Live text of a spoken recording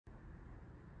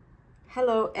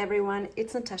Hello everyone,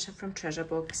 it's Natasha from Treasure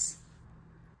Books.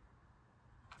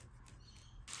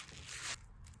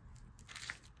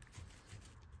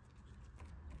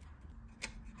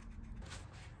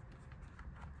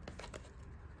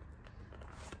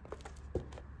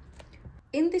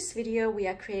 In this video, we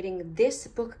are creating this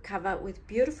book cover with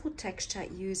beautiful texture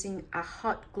using a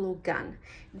hot glue gun.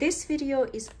 This video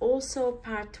is also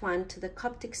part 1 to the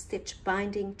Coptic Stitch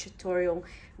Binding tutorial,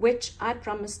 which I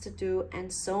promised to do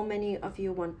and so many of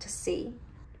you want to see.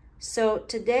 So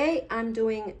today I'm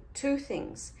doing two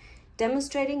things.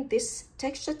 Demonstrating this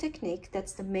texture technique,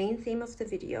 that's the main theme of the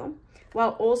video,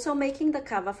 while also making the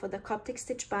cover for the Coptic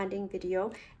Stitch Binding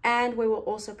video, and we will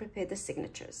also prepare the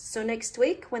signatures. So next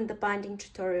week, when the binding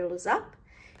tutorial is up,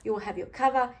 you will have your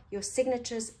cover, your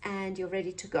signatures, and you're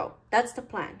ready to go. That's the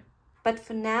plan. But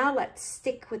for now, let's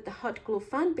stick with the hot glue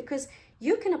fun, because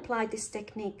you can apply this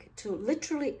technique to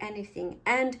literally anything.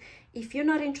 And if you're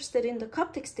not interested in the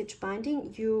Coptic Stitch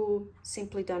Binding, you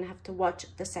simply don't have to watch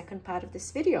the second part of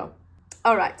this video.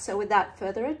 All right, so without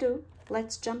further ado,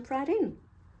 let's jump right in.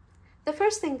 The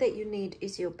first thing that you need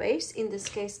is your base. In this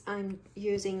case, I'm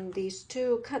using these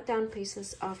two cut down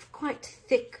pieces of quite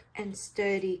thick and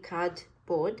sturdy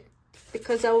cardboard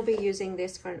because I will be using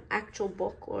this for an actual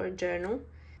book or a journal.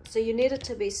 So you need it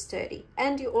to be sturdy,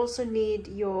 and you also need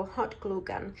your hot glue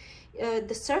gun.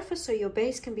 The surface or your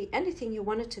base can be anything you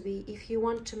want it to be. If you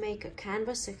want to make a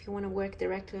canvas, if you want to work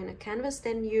directly on a canvas,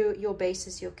 then your base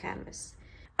is your canvas.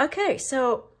 Okay,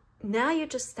 so now you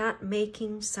just start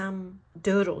making some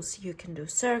doodles. You can do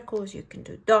circles, you can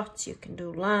do dots, you can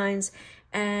do lines,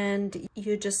 and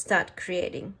you just start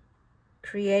creating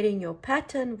your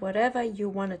pattern, whatever you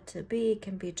want it to be. It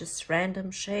can be just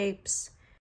random shapes.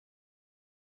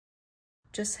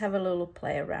 Just have a little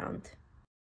play around.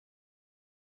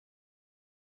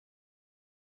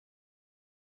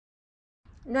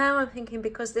 Now I'm thinking,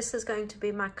 because this is going to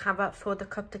be my cover for the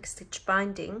Coptic Stitch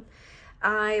Binding,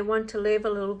 I want to leave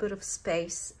a little bit of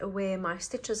space where my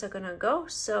stitches are going to go,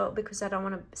 so because I don't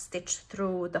want to stitch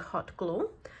through the hot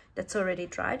glue that's already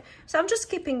dried. So I'm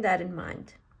just keeping that in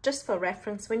mind, just for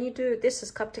reference. When you do this, is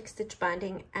Coptic Stitch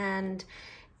Binding, and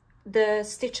the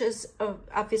stitches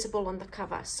are visible on the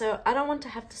cover, so I don't want to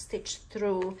have to stitch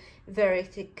through very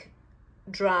thick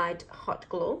dried hot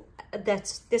glue.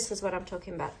 This is what I'm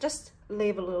talking about. Just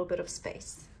leave a little bit of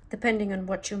space, depending on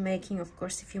what you're making. Of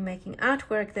course, if you're making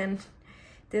artwork, then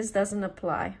this doesn't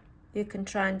apply. You can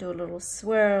try and do little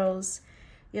swirls.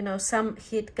 You know, some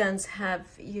heat guns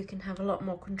you can have a lot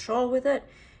more control with it,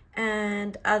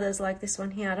 and others like this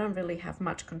one here, I don't really have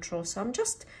much control, so I'm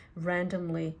just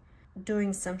randomly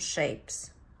doing some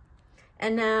shapes.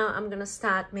 And now I'm gonna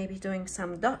start maybe doing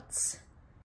some dots.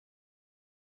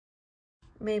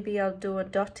 Maybe I'll do a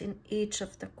dot in each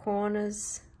of the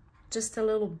corners, just a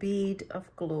little bead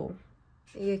of glue.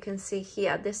 You can see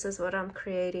here, this is what I'm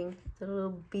creating, the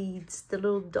little beads, the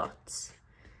little dots.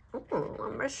 Oh,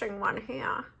 I'm missing one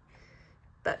here,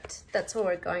 but that's what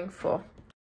we're going for.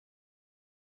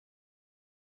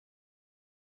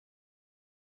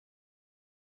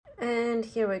 And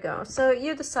here we go. So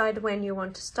you decide when you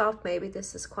want to stop. Maybe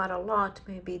this is quite a lot.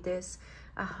 Maybe there's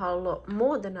a whole lot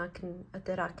more than I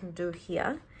can do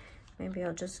here. Maybe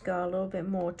I'll just go a little bit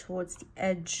more towards the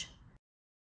edge.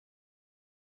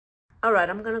 All right,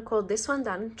 I'm gonna call this one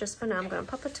done. Just for now, I'm gonna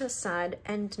pop it to the side.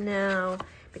 And now,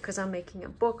 because I'm making a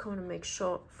book, I wanna make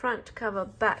sure front cover,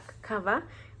 back cover,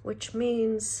 which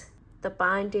means the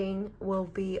binding will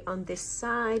be on this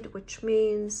side, which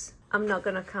means I'm not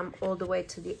gonna come all the way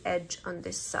to the edge on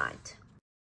this side.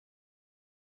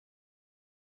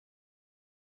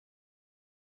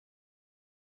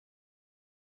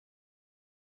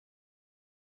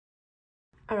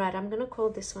 All right, I'm gonna call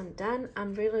this one done.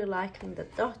 I'm really liking the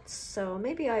dots, so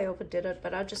maybe I overdid it,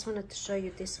 but I just wanted to show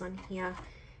you this one here.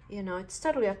 You know, it's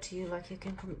totally up to you. Like, you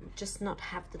can just not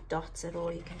have the dots at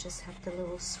all. You can just have the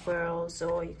little swirls,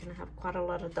 or you can have quite a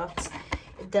lot of dots.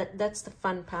 That's the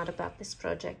fun part about this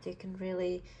project. You can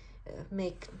really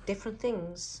make different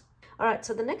things. All right,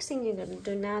 so the next thing you're gonna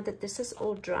do, now that this is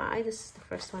all dry, this is the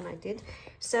first one I did.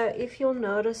 So if you'll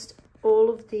notice, all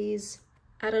of these,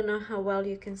 I don't know how well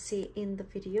you can see in the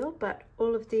video, but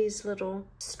all of these little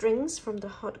strings from the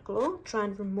hot glue, try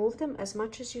and remove them as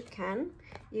much as you can.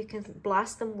 You can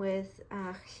blast them with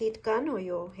a heat gun or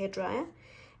your hairdryer,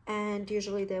 and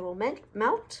usually they will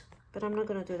melt, but I'm not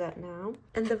going to do that now.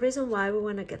 And the reason why we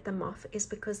want to get them off is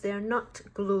because they are not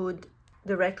glued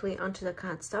directly onto the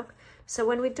cardstock. So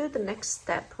when we do the next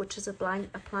step, which is applying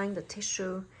the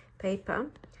tissue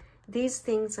paper, these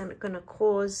things are going to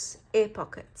cause air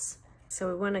pockets. So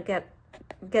we want to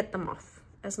get them off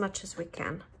as much as we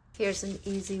can. Here's an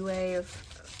easy way of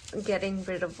getting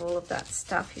rid of all of that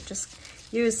stuff. You just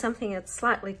use something that's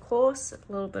slightly coarse,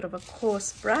 a little bit of a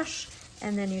coarse brush,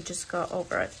 and then you just go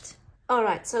over it. All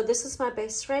right, so this is my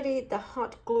base ready. The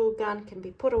hot glue gun can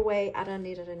be put away. I don't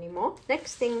need it anymore.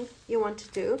 Next thing you want to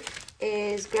do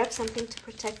is grab something to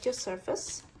protect your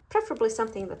surface, preferably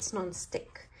something that's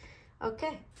non-stick.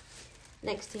 Okay,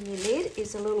 next thing you need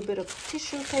is a little bit of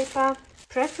tissue paper.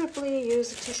 Preferably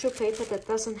use a tissue paper that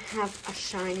doesn't have a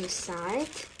shiny side.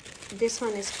 This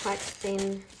one is quite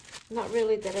thin. Not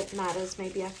really that it matters.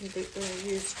 Maybe I can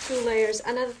use 2 layers.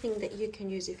 Another thing that you can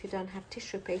use if you don't have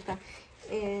tissue paper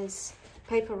is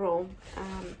paper roll,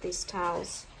 these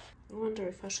towels. I wonder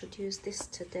if I should use this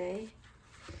today.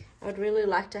 I'd really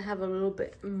like to have a little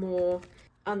bit more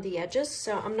on the edges,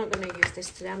 so I'm not going to use this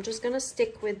today. I'm just going to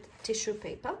stick with tissue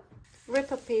paper.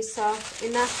 Rip a piece off,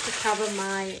 enough to cover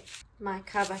my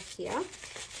cover here,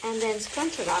 and then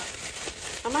scrunch it up.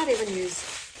 I might even use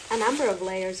a number of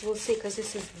layers, we'll see, because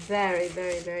this is very,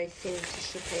 very, very thin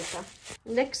tissue paper.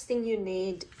 Next thing you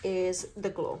need is the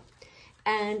glue.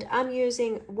 And I'm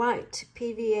using white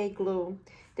PVA glue.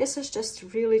 This is just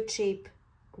really cheap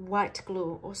white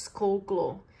glue or school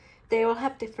glue. They all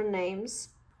have different names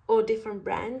or different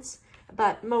brands,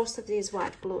 but most of these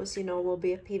white glues, you know, will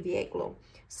be a PVA glue.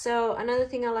 So another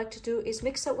thing I like to do is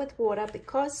mix it with water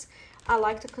because I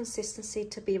like the consistency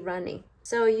to be runny.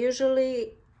 So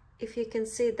usually, if you can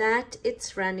see that,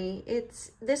 it's runny.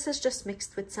 This is just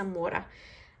mixed with some water.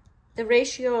 The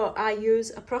ratio I use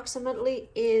approximately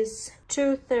is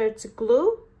 2/3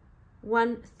 glue,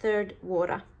 1/3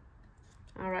 water.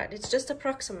 All right, it's just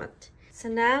approximate. So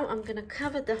now I'm gonna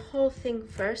cover the whole thing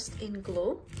first in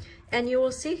glue. And you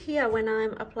will see here when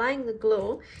I'm applying the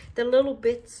glue, the little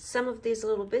bits, some of these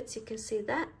little bits, you can see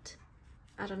that.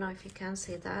 I don't know if you can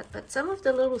see that, but some of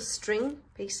the little string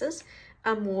pieces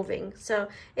are moving. So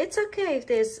it's okay if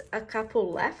there's a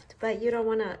couple left, but you don't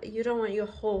want your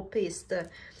whole piece to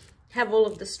have all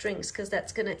of the strings, because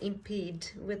that's going to impede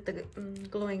with the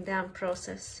gluing down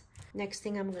process. Next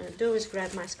thing I'm going to do is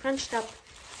grab my scrunched up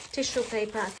tissue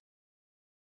paper,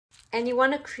 and you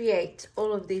want to create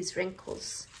all of these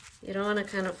wrinkles. You don't want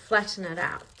to kind of flatten it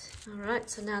out. All right,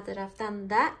 so now that I've done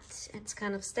that, it's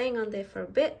kind of staying on there for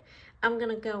a bit. I'm going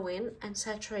to go in and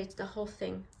saturate the whole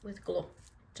thing with glue.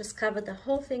 Just cover the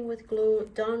whole thing with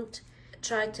glue. Don't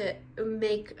try to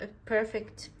make a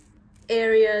perfect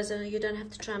areas, and you don't have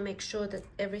to try and make sure that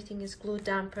everything is glued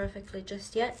down perfectly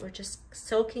just yet. We're just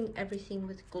soaking everything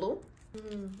with glue.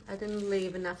 I didn't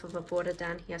leave enough of a border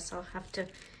down here, so I'll have to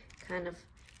kind of,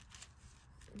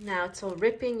 now it's all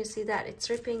ripping. You see that it's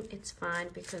ripping? It's fine,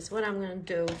 because what I'm going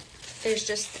to do is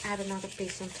just add another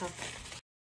piece on top.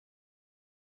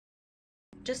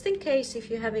 Just in case if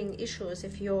you're having issues,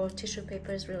 if your tissue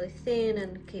paper is really thin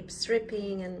and keeps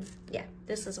ripping, and yeah,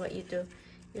 this is what you do.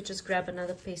 You just grab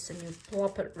another piece and you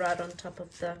plop it right on top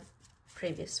of the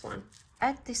previous one.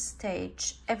 At this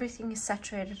stage, everything is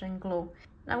saturated in glue.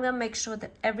 And I'm going to make sure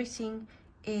that everything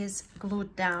is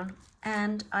glued down.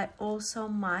 And I also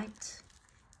might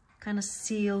kind of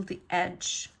seal the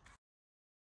edge.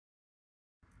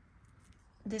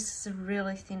 This is a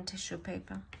really thin tissue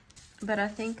paper, but I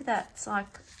think that's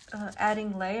like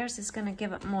adding layers is going to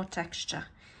give it more texture.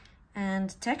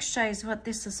 And texture is what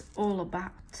this is all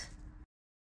about.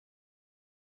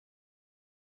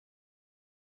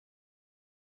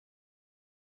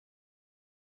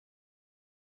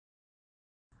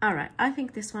 All right, I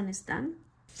think this one is done.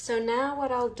 So now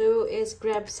what I'll do is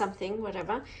grab something,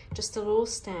 whatever, just a little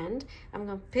stand. I'm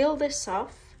going to peel this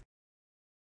off,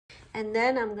 and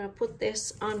then I'm going to put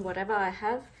this on whatever I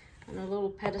have, on a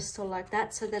little pedestal like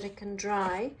that, so that it can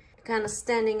dry, kind of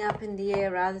standing up in the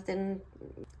air rather than,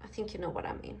 I think you know what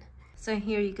I mean. So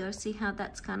here you go, see how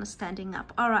that's kind of standing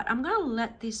up. All right, I'm going to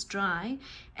let this dry,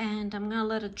 and I'm going to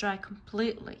let it dry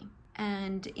completely.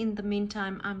 And in the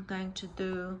meantime, I'm going to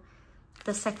do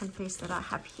the second piece that I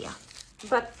have here.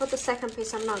 But for the second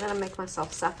piece, I'm not going to make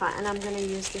myself suffer, and I'm going to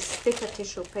use this thicker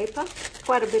tissue paper.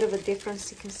 Quite a bit of a difference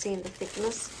you can see in the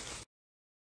thickness.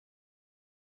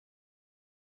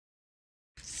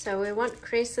 So we want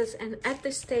creases, and at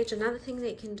this stage, another thing that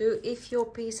you can do, if your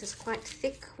piece is quite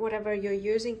thick, whatever you're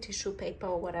using, tissue paper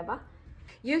or whatever,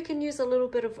 you can use a little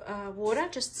bit of water,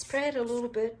 just spray it a little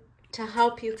bit to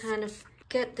help you kind of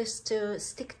get this to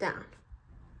stick down.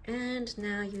 And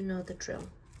now you know the drill.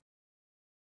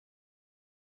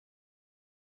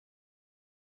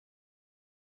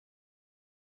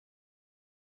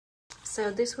 So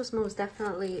this was most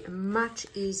definitely much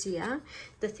easier,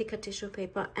 the thicker tissue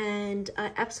paper, and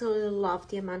I absolutely love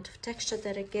the amount of texture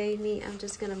that it gave me. I'm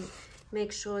just gonna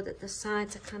make sure that the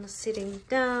sides are kind of sitting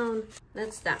down.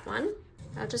 That's that one.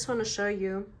 I just want to show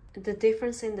you the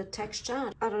difference in the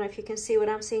texture. I don't know if you can see what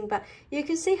I'm seeing, but you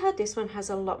can see how this one has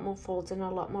a lot more folds and a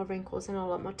lot more wrinkles and a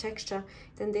lot more texture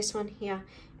than this one here.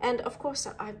 And of course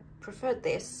I prefer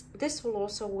this. This will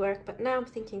also work, but now I'm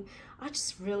thinking I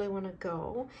just really want to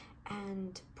go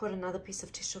and put another piece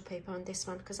of tissue paper on this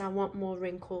one because I want more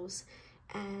wrinkles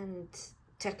and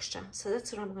texture. So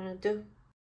that's what I'm going to do.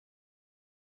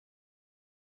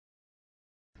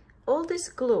 All this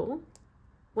glue,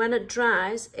 when it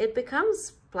dries, it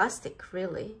becomes plastic,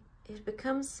 really. It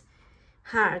becomes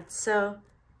hard. So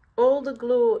all the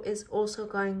glue is also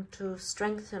going to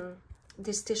strengthen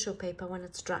this tissue paper when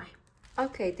it's dry.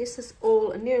 Okay, this is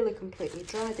all nearly completely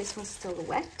dry. This one's still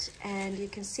wet and you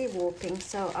can see warping.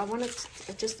 So I wanted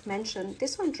to just mention,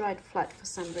 this one dried flat for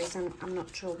some reason. I'm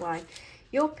not sure why.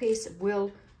 Your piece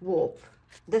will warp.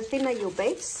 The thinner your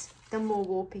base, the more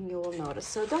warping you will notice.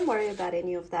 So don't worry about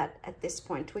any of that at this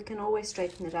point. We can always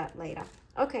straighten it out later.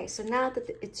 Okay, so now that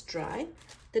it's dry,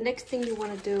 the next thing you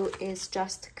want to do is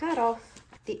just cut off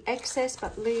the excess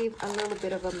but leave a little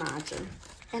bit of a margin.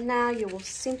 And now you will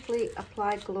simply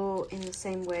apply glue in the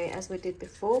same way as we did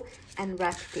before and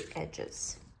wrap the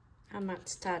edges. I might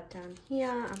start down here.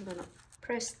 I'm gonna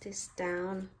press this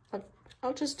down.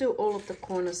 I'll just do all of the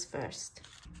corners first.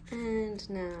 And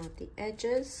now the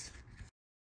edges.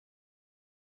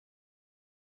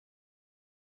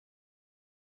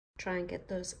 Try and get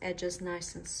those edges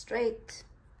nice and straight.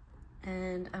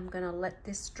 And I'm gonna let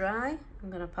this dry. I'm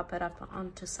gonna pop it up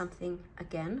onto something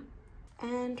again.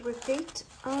 And repeat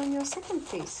on your second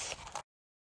piece.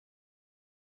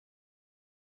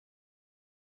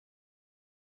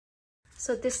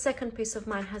 So this second piece of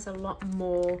mine has a lot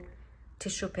more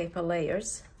tissue paper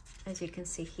layers, as you can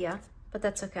see here, but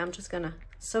that's okay. I'm just gonna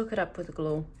soak it up with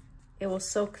glue. It will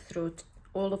soak through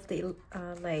all of the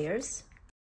layers.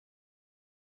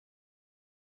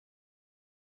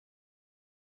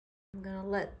 I'm gonna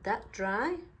let that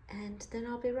dry and then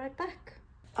I'll be right back.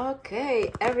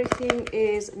 Okay, everything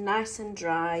is nice and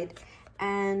dried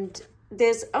and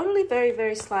there's only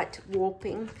very slight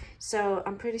warping, so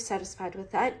I'm pretty satisfied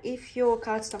with that. If your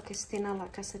cardstock is thinner,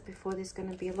 like I said before, there's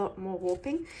going to be a lot more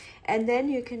warping, and then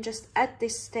you can just at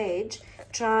this stage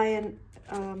try and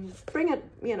bring it,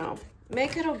 you know,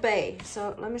 make it obey.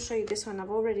 So let me show you this one. I've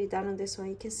already done it this one.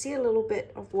 You can see a little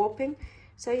bit of warping,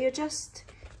 so you just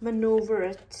maneuver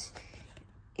it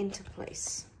into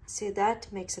place. See, that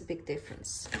makes a big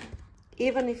difference.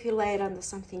 Even if you lay it under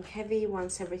something heavy,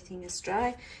 once everything is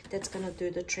dry, that's gonna do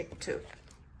the trick too.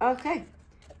 Okay,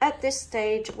 at this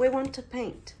stage, we want to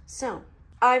paint. So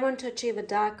I want to achieve a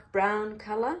dark brown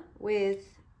color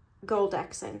with gold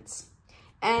accents.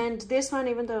 And this one,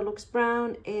 even though it looks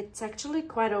brown, it's actually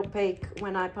quite opaque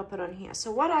when I pop it on here.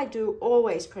 So what I do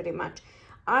always pretty much,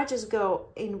 I just go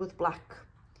in with black.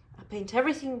 I paint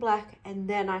everything black and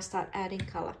then I start adding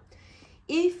color.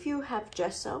 If you have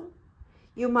gesso,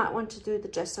 you might want to do the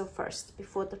gesso first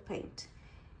before the paint.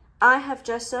 I have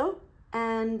gesso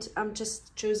and I'm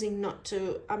just choosing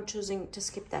I'm choosing to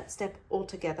skip that step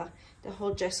altogether, the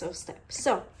whole gesso step.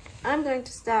 So I'm going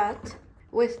to start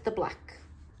with the black.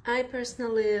 I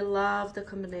personally love the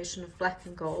combination of black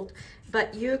and gold,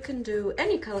 but you can do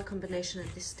any color combination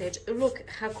at this stage. Look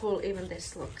how cool even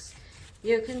this looks.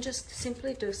 You can just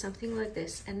simply do something like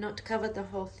this and not cover the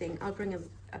whole thing. I'll bring it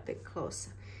a bit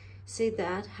closer. See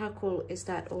that? How cool is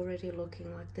that already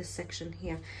looking, like this section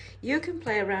here? You can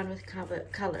play around with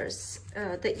colors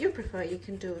that you prefer. You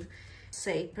can do,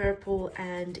 say, purple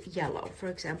and yellow. For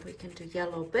example, you can do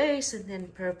yellow base and then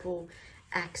purple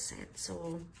accents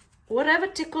or whatever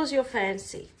tickles your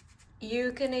fancy.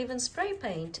 You can even spray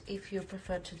paint if you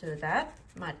prefer to do that.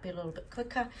 Might be a little bit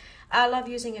quicker. I love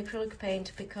using acrylic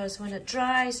paint because when it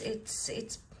dries,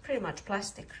 it's pretty much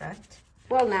plastic, right?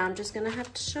 Well, now I'm just gonna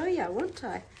have to show you, won't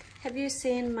I? Have you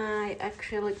seen my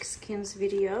acrylic skins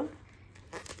video?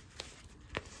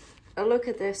 Oh, look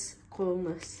at this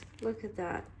coolness. Look at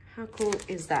that. How cool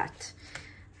is that?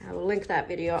 I will link that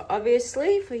video,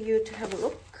 obviously, for you to have a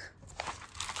look.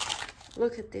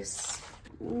 Look at this.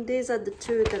 These are the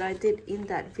two that I did in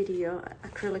that video,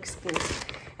 acrylic skins.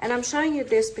 And I'm showing you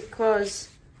this because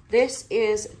this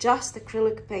is just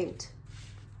acrylic paint.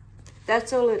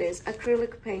 That's all it is,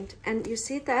 acrylic paint. And you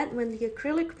see that when the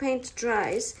acrylic paint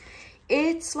dries,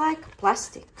 it's like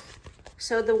plastic.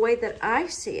 So the way that I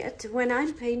see it, when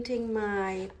I'm painting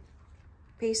my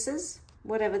pieces,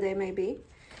 whatever they may be,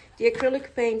 the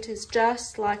acrylic paint is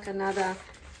just like another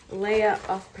layer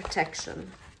of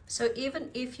protection. So even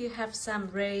if you have some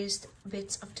raised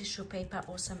bits of tissue paper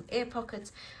or some air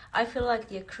pockets, I feel like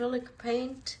the acrylic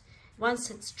paint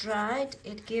once it's dried,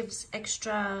 it gives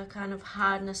extra kind of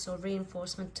hardness or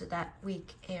reinforcement to that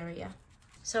weak area.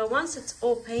 So once it's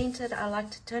all painted, I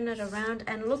like to turn it around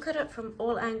and look at it from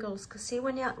all angles, because see,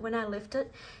 when I lift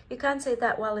it, you can't see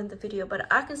that well in the video, but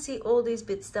I can see all these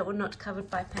bits that were not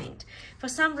covered by paint. For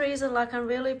some reason, like, I'm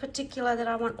really particular that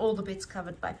I want all the bits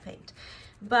covered by paint.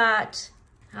 But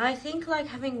I think like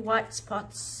having white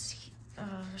spots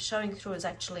showing through is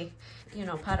actually, you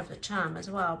know, part of the charm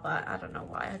as well, but I don't know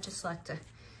why. I just like to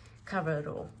cover it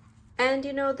all. And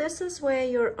you know, this is where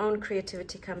your own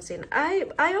creativity comes in. I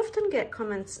often get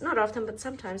comments, not often, but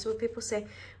sometimes, where people say,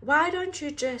 why don't you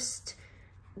just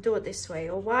do it this way?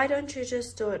 Or why don't you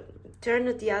just turn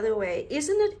it the other way?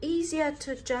 Isn't it easier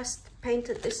to just paint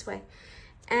it this way?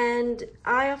 And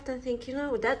I often think, you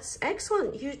know, that's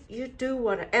excellent. You do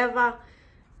whatever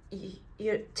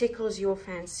tickles your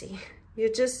fancy.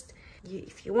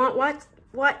 If you want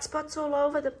white spots all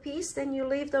over the piece, then you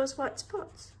leave those white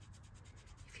spots.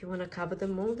 If you want to cover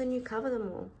them all, then you cover them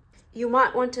all. You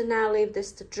might want to now leave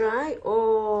this to dry,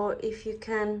 or if you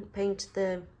can, paint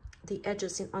the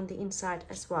edges on the inside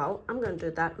as well. I'm going to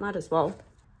do that, might as well.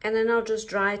 And then I'll just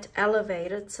dry it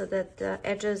elevated so that the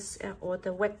edges or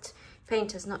the wet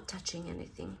paint is not touching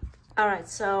anything. All right,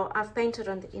 so I've painted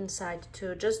on the inside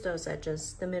too, just those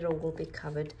edges. The middle will be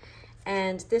covered.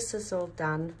 And this is all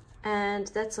done. And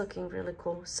that's looking really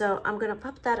cool. So I'm going to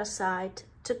pop that aside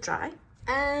to dry.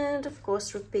 And of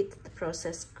course, repeat the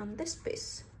process on this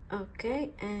piece. Okay,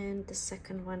 and the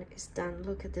second one is done.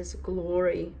 Look at this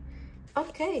glory.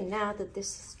 Okay, now that this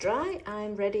is dry,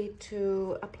 I'm ready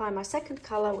to apply my second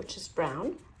color, which is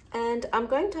brown. And I'm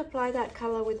going to apply that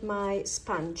color with my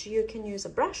sponge. You can use a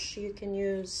brush, you can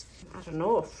use, I don't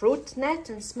know, a fruit net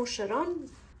and smoosh it on.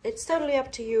 It's totally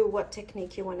up to you what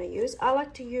technique you want to use. I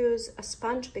like to use a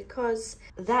sponge because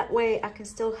that way I can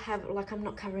still have, like, I'm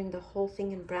not covering the whole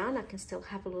thing in brown, I can still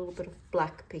have a little bit of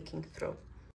black peeking through.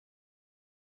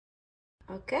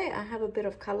 Okay, I have a bit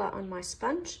of color on my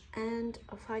sponge and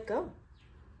off I go.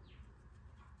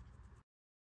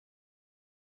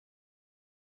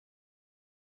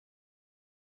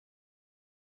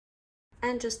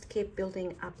 And just keep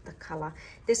building up the color.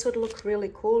 This would look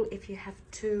really cool if you have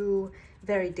two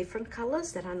very different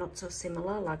colors that are not so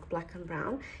similar, like black and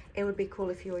brown. It would be cool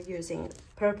if you were using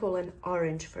purple and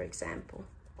orange, for example,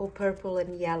 or purple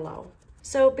and yellow.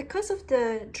 So because of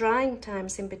the drying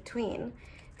times in between,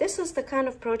 this is the kind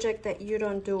of project that you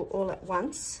don't do all at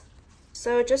once.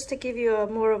 So just to give you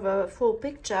more of a full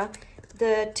picture,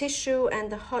 the tissue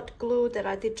and the hot glue that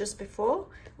I did just before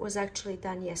was actually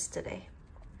done yesterday.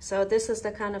 So this is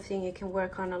the kind of thing you can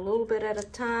work on a little bit at a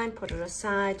time, put it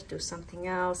aside, do something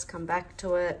else, come back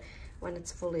to it when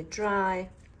it's fully dry.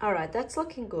 All right, that's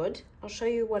looking good. I'll show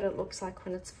you what it looks like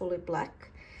when it's fully black.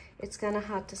 It's kind of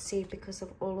hard to see because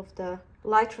of all of the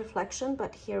light reflection,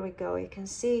 but here we go. You can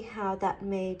see how that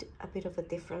made a bit of a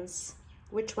difference.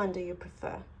 Which one do you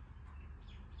prefer?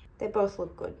 They both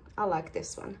look good. I like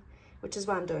this one, which is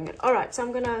why I'm doing it. All right, so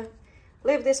I'm gonna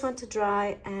leave this one to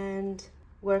dry and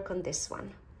work on this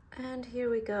one. And here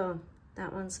we go.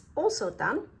 That one's also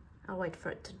done. I'll wait for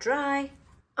it to dry.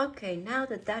 Okay, now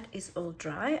that that is all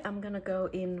dry, I'm gonna go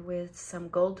in with some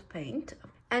gold paint.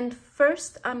 And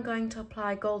first I'm going to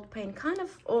apply gold paint kind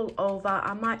of all over.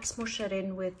 I might smoosh it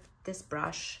in with this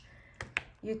brush.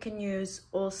 You can use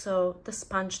also the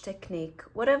sponge technique,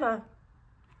 whatever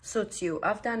suits you.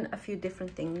 I've done a few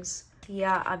different things.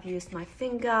 Here I've used my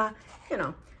finger, you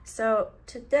know. So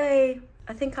today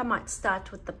I think I might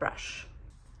start with the brush.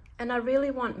 And I really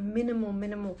want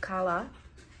minimal color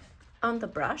on the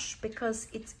brush because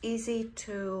it's easy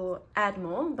to add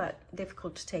more but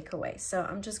difficult to take away. So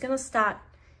I'm just gonna start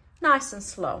nice and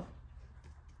slow.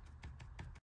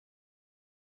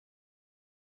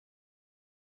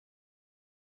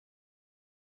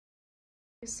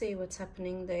 You see what's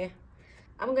happening there.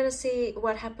 I'm gonna see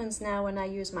what happens now when I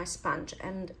use my sponge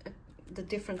and the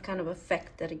different kind of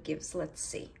effect that it gives. Let's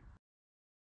see.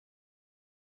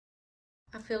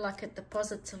 I feel like it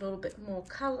deposits a little bit more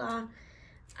color.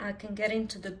 I can get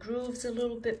into the grooves a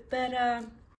little bit better.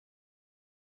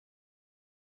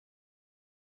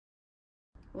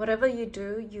 Whatever you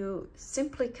do, you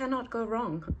simply cannot go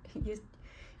wrong.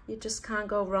 You just can't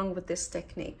go wrong with this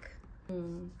technique.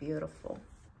 Beautiful.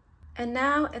 And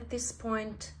now at this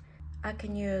point, I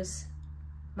can use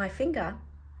my finger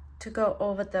to go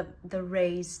over the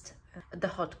raised, the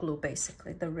hot glue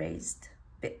basically, the raised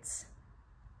bits.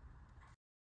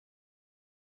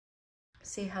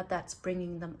 See how that's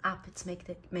bringing them up? It's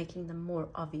making them more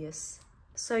obvious.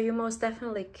 So you most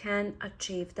definitely can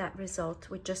achieve that result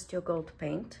with just your gold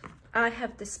paint. I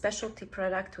have this specialty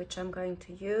product which I'm going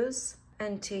to use,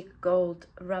 antique gold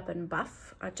rub and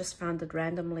buff. I just found it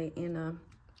randomly in a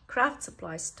craft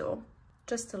supply store.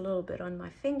 Just a little bit on my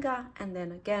finger, and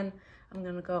then again I'm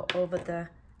going to go over the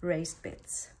raised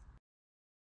bits.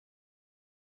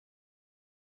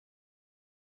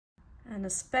 And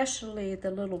especially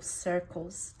the little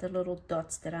circles, the little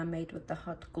dots that I made with the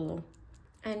hot glue.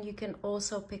 And you can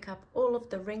also pick up all of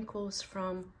the wrinkles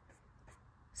from,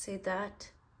 see that?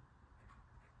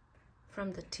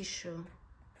 From the tissue,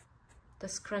 the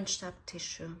scrunched up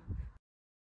tissue.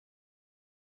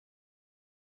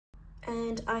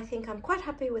 And I think I'm quite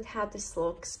happy with how this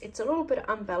looks. It's a little bit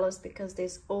unbalanced because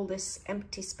there's all this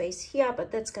empty space here,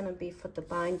 but that's going to be for the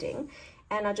binding.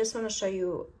 And I just want to show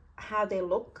you how they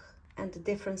look and the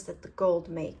difference that the gold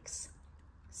makes.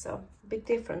 So, big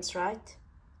difference, right?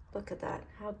 Look at that,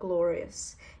 how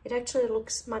glorious. It actually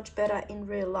looks much better in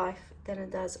real life than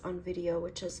it does on video,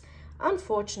 which is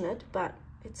unfortunate, but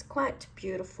it's quite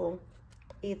beautiful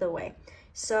either way.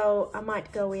 So I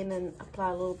might go in and apply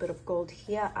a little bit of gold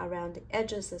here around the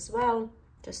edges as well.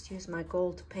 Just use my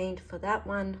gold paint for that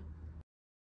one.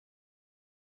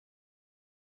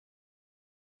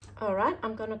 All right,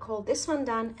 I'm gonna call this one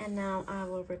done, and now I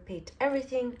will repeat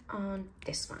everything on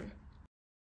this one.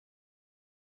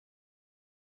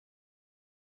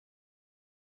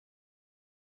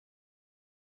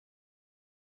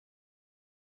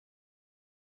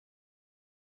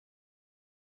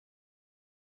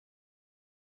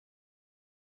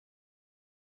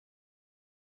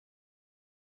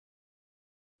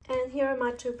 And here are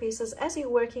my two pieces. As you're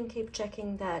working, keep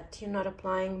checking that you're not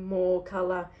applying more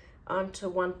color onto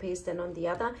one piece than on the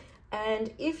other.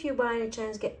 And if you by any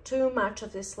chance get too much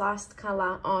of this last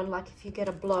color on, like if you get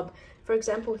a blob, for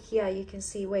example here you can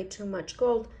see way too much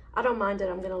gold, I don't mind it,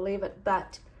 I'm gonna leave it.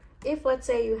 But if let's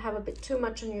say you have a bit too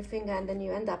much on your finger and then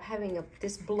you end up having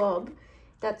this blob,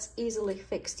 that's easily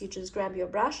fixed. You just grab your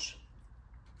brush,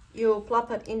 you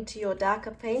plop it into your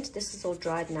darker paint. This is all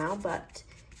dried now, but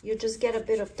you just get a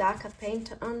bit of darker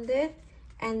paint on there,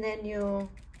 and then you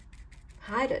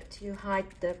hide it. You hide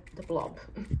the blob.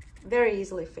 Very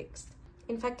easily fixed.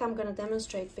 In fact, I'm going to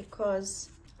demonstrate because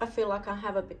I feel like I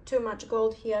have a bit too much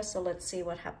gold here, so let's see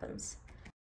what happens.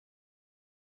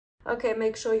 Okay,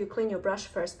 make sure you clean your brush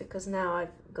first, because now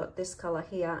I've got this color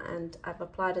here and I've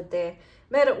applied it there.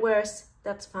 Made it worse.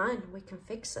 That's fine. We can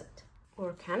fix it.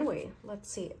 Or can we? Let's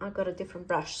see. I've got a different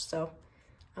brush, so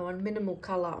I want minimal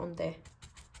color on there.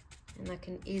 And I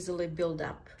can easily build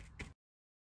up.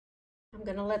 I'm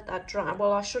gonna let that dry.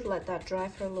 Well, I should let that dry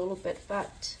for a little bit,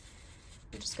 but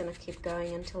I'm just gonna keep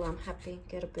going until I'm happy.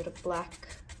 Get a bit of black.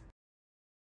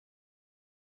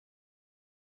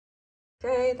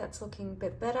 Okay, that's looking a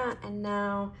bit better. And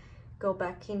now go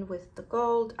back in with the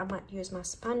gold. I might use my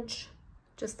sponge.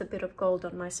 Just a bit of gold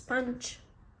on my sponge.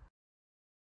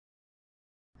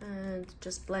 And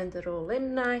just blend it all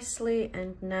in nicely.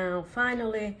 And now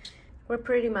finally, we're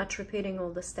pretty much repeating all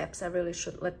the steps. I really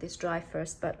should let this dry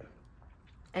first, but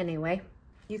anyway,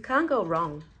 you can't go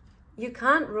wrong. You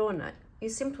can't ruin it. You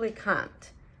simply can't.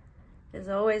 There's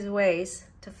always ways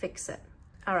to fix it.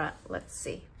 All right, let's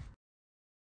see.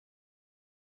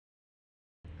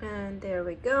 And there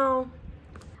we go.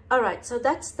 All right, so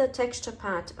that's the texture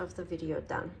part of the video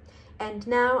done. And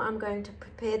now I'm going to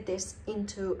prepare this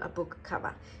into a book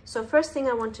cover. So first thing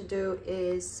I want to do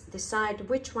is decide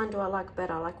which one do I like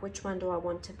better, like which one do I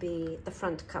want to be the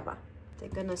front cover. They're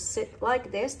gonna sit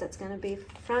like this, that's gonna be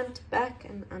front, back,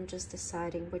 and I'm just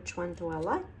deciding which one do I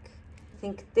like. I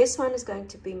think this one is going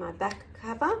to be my back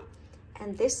cover,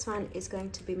 and this one is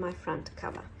going to be my front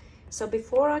cover. So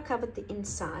before I cover the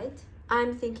inside,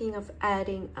 I'm thinking of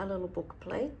adding a little book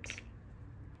plate.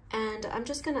 And I'm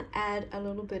just gonna add a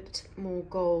little bit more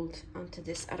gold onto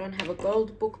this. I don't have a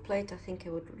gold book plate. I think it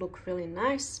would look really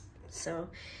nice. So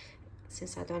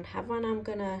since I don't have one, I'm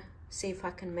gonna see if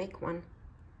I can make one.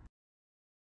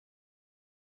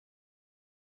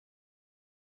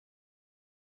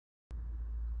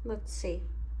 Let's see.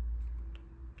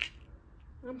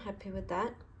 I'm happy with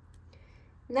that.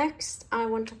 Next, I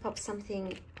want to pop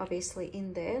something obviously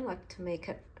in there, like to make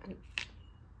it,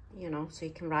 you know, so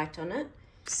you can write on it.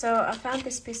 So I found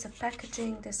this piece of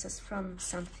packaging. This is from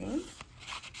something,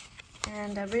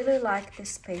 and I really like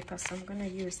this paper, so I'm going to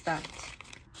use that.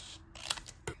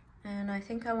 And I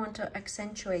think I want to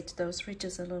accentuate those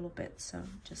ridges a little bit, so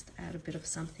just add a bit of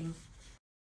something.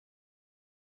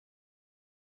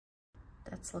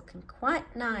 That's looking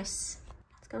quite nice.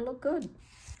 It's going to look good.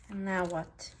 And now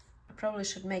what? I probably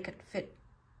should make it fit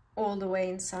all the way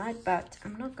inside, but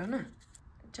I'm not gonna.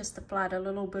 Just applied a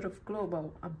little bit of glue.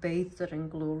 Well, I bathed it in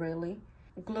glue, really.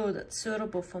 Glue that's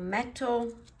suitable for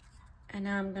metal. And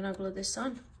now I'm gonna glue this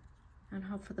on. and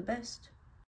hope for the best.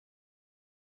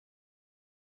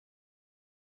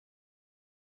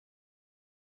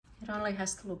 It only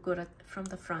has to look good from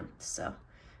the front, so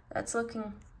that's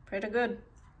looking pretty good.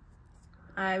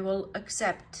 I will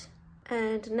accept.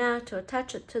 And now to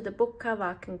attach it to the book cover,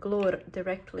 I can glue it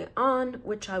directly on,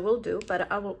 which I will do,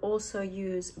 but I will also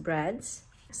use brads.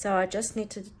 So I just need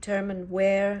to determine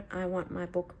where I want my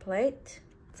book plate.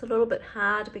 It's a little bit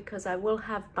hard because I will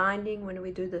have binding when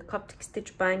we do the Coptic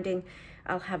stitch binding.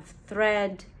 I'll have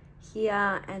thread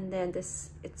here, and then this,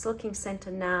 it's looking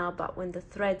center now, but when the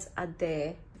threads are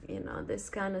there, you know, this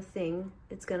kind of thing,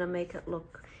 it's gonna make it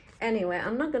look. Anyway,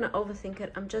 I'm not gonna overthink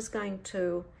it. I'm just going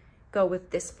to go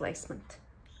with this placement.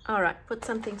 All right, put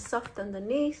something soft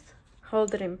underneath,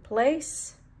 hold it in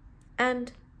place,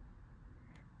 and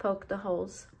poke the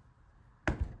holes.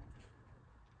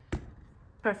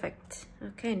 Perfect.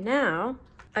 Okay, now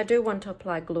I do want to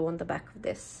apply glue on the back of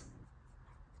this.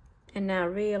 And now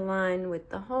realign with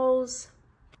the holes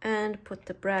and put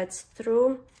the brads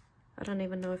through. I don't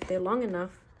even know if they're long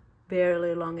enough,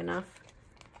 barely long enough,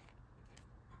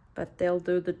 but they'll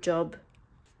do the job.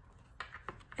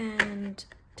 And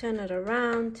turn it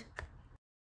around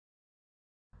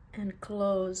and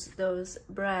close those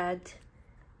brad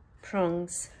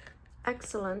prongs.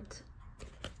 Excellent.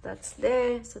 That's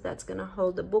there, so that's gonna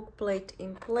hold the book plate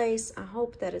in place. I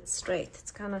hope that it's straight.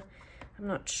 It's kind of, I'm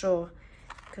not sure,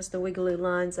 because the wiggly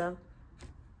lines are,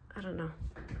 I don't know.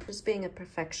 Just being a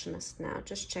perfectionist now,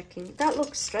 just checking. That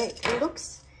looks straight. It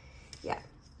looks, yeah.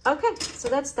 Okay, so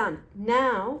that's done.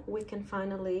 Now we can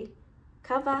finally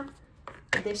cover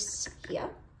this here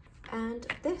and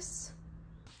this.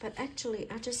 But actually,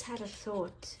 I just had a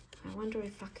thought. I wonder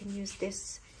if I can use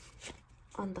this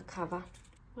on the cover.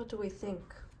 What do we think?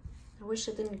 I wish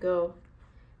it didn't go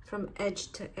from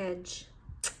edge to edge.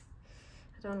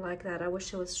 I don't like that. I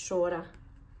wish it was shorter.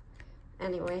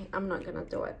 Anyway, I'm not gonna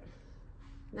do it.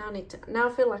 Now I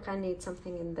feel like I need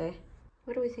something in there.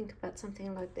 What do we think about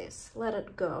something like this? Let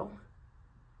it go.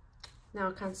 Now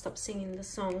I can't stop singing the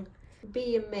song.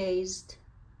 Be amazed.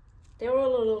 They're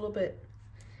all a little bit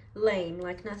lame,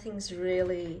 like nothing's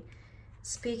really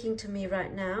speaking to me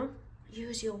right now.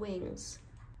 Use your wings.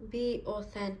 Be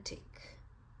authentic.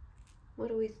 What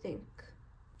do we think?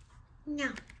 No.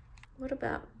 What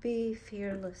about be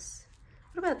fearless?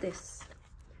 What about this?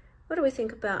 What do we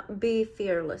think about be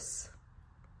fearless?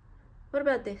 What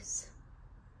about this?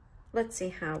 Let's see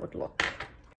how it would look.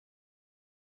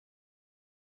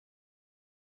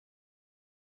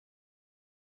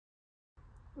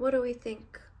 What do we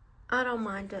think? I don't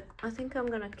mind it. I think I'm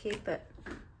gonna keep it.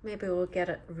 Maybe we'll get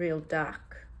it real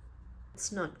dark.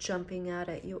 It's not jumping out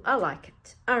at you. I like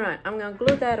it. All right, I'm gonna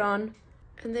glue that on,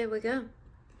 and there we go.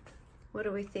 What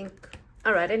do we think?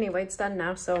 All right, anyway, it's done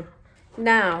now, so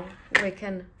now we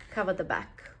can cover the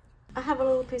back. I have a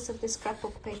little piece of this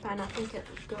scrapbook paper, and I think it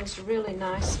goes really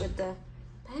nice with the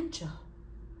banjo.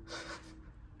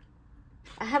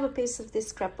 I have a piece of this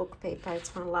scrapbook paper.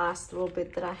 It's my last little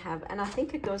bit that I have, and I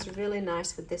think it goes really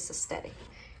nice with this aesthetic.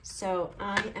 So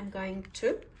I am going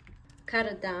to cut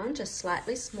it down just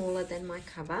slightly smaller than my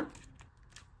cover.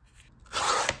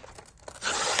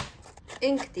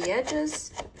 Ink the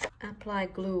edges, apply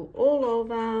glue all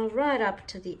over, right up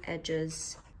to the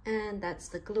edges. And that's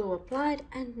the glue applied.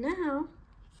 And now,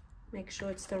 make sure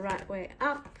it's the right way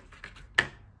up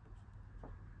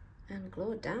and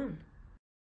glue it down.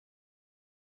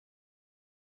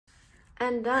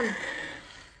 And done.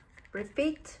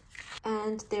 Repeat,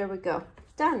 and there we go.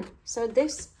 Done. So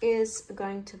this is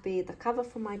going to be the cover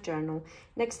for my journal.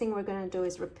 Next thing we're going to do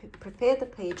is prepare the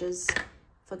pages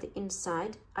for the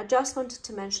inside. I just wanted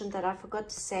to mention that I forgot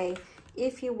to say,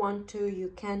 if you want to,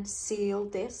 you can seal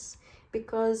this,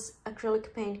 because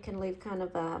acrylic paint can leave kind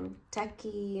of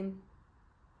tacky.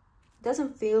 It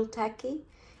doesn't feel tacky,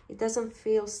 it doesn't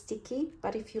feel sticky,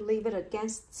 but if you leave it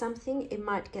against something, it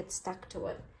might get stuck to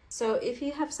it. So if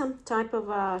you have some type of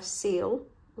a seal,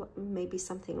 maybe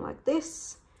something like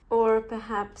this, or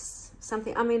perhaps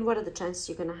something, I mean, what are the chances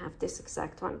you're gonna have this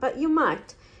exact one? But you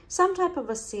might, some type of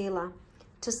a sealer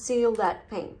to seal that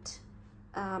paint.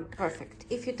 Perfect.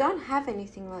 If you don't have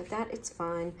anything like that, it's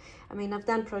fine. I mean, I've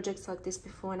done projects like this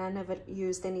before and I never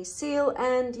used any seal,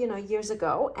 and you know, years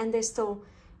ago, and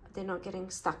they're not getting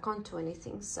stuck onto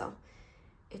anything, so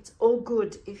it's all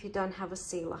good if you don't have a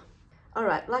sealer. All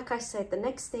right, like I said, the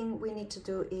next thing we need to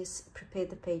do is prepare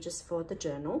the pages for the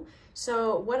journal.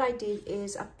 So what I did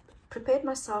is I prepared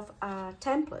myself a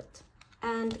template,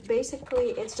 and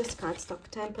basically it's just cardstock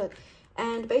template,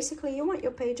 and basically you want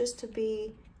your pages to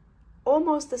be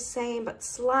almost the same but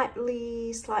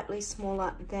slightly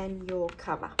smaller than your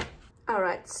cover.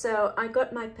 Alright, so I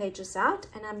got my pages out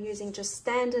and I'm using just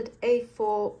standard A4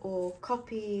 or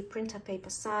copy printer paper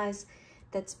size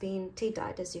that's been tea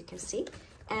dyed, as you can see.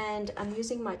 And I'm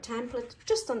using my template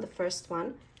just on the first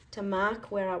one to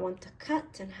mark where I want to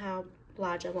cut and how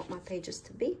large I want my pages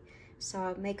to be. So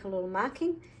I make a little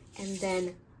marking and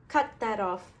then cut that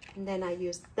off, and then I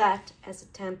use that as a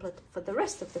template for the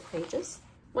rest of the pages.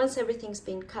 Once everything's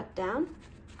been cut down,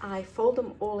 I fold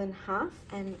them all in half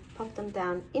and pop them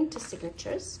down into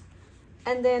signatures.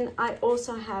 And then I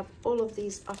also have all of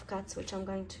these offcuts which I'm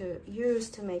going to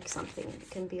use to make something. It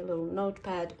can be a little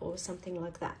notepad or something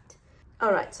like that.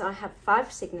 Alright, so I have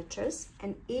 5 signatures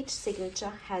and each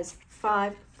signature has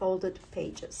 5 folded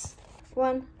pages.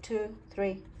 1, 2,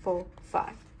 3, 4, 5.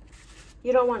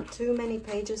 You don't want too many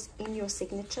pages in your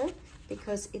signature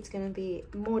because it's going to be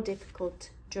more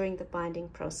difficult during the binding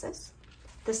process.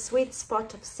 The sweet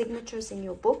spot of signatures in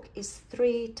your book is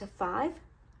 3 to 5,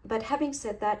 but having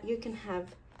said that, you can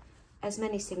have as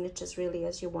many signatures really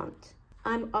as you want.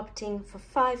 I'm opting for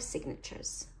 5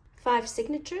 signatures. 5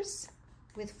 signatures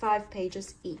with 5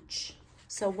 pages each.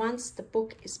 So once the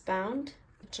book is bound,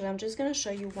 actually I'm just going to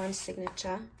show you one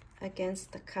signature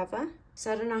against the cover.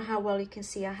 So I don't know how well you can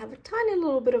see, I have a tiny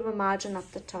little bit of a margin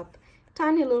up the top,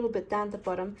 tiny little bit down the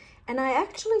bottom, and I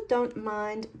actually don't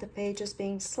mind the pages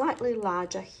being slightly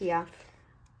larger here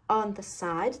on the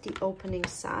side, the opening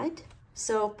side.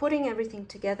 So putting everything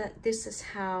together, this is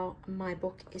how my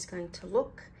book is going to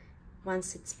look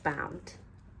once it's bound.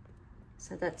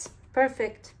 So that's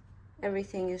perfect.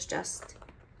 Everything is just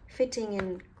fitting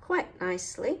in quite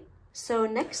nicely. So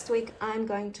next week I'm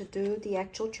going to do the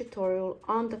actual tutorial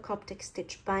on the Coptic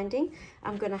stitch binding.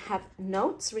 I'm going to have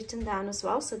notes written down as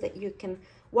well so that you can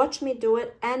watch me do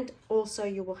it, and also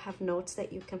you will have notes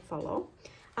that you can follow.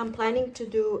 I'm planning to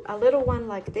do a little one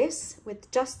like this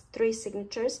with just 3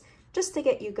 signatures just to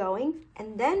get you going,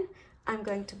 and then I'm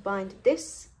going to bind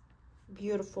this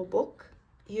beautiful book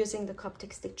using the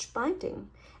Coptic stitch binding.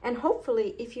 And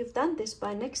hopefully if you've done this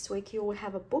by next week, you will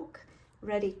have a book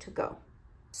ready to go.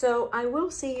 So I will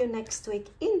see you next week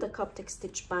in the Coptic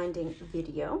stitch binding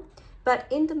video. But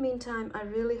in the meantime, I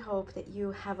really hope that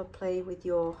you have a play with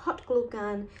your hot glue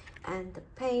gun and the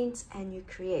paints and you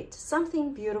create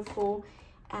something beautiful,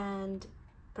 and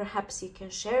perhaps you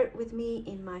can share it with me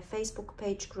in my Facebook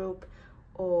page group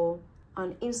or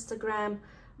on Instagram.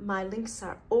 My links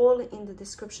are all in the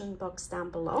description box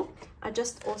down below. I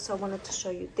just also wanted to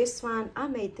show you this one. I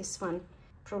made this one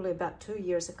probably about 2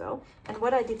 years ago, and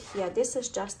what I did here, this is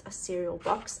just a cereal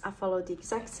box. I followed the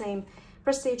exact same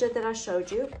procedure that I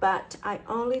showed you, but I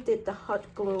only did the hot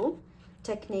glue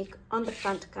technique on the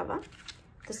front cover.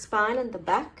 The spine and the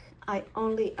back, I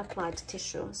only applied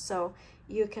tissue. So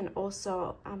you can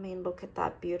also, I mean, look at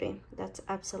that beauty. That's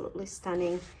absolutely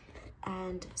stunning.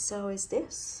 And so is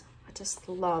this. I just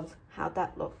love how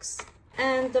that looks.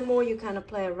 And the more you kind of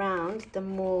play around, the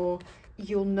more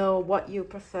you'll know what you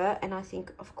prefer. And I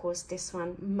think, of course, this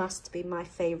one must be my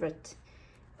favorite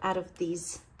out of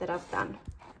these that I've done.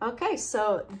 Okay,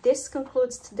 so this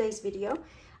concludes today's video.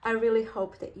 I really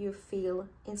hope that you feel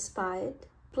inspired.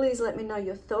 Please let me know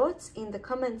your thoughts in the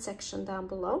comment section down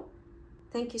below.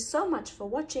 Thank you so much for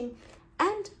watching,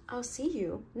 and I'll see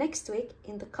you next week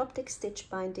in the Coptic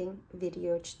stitch binding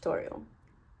video tutorial.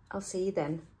 I'll see you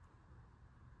then.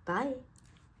 Bye.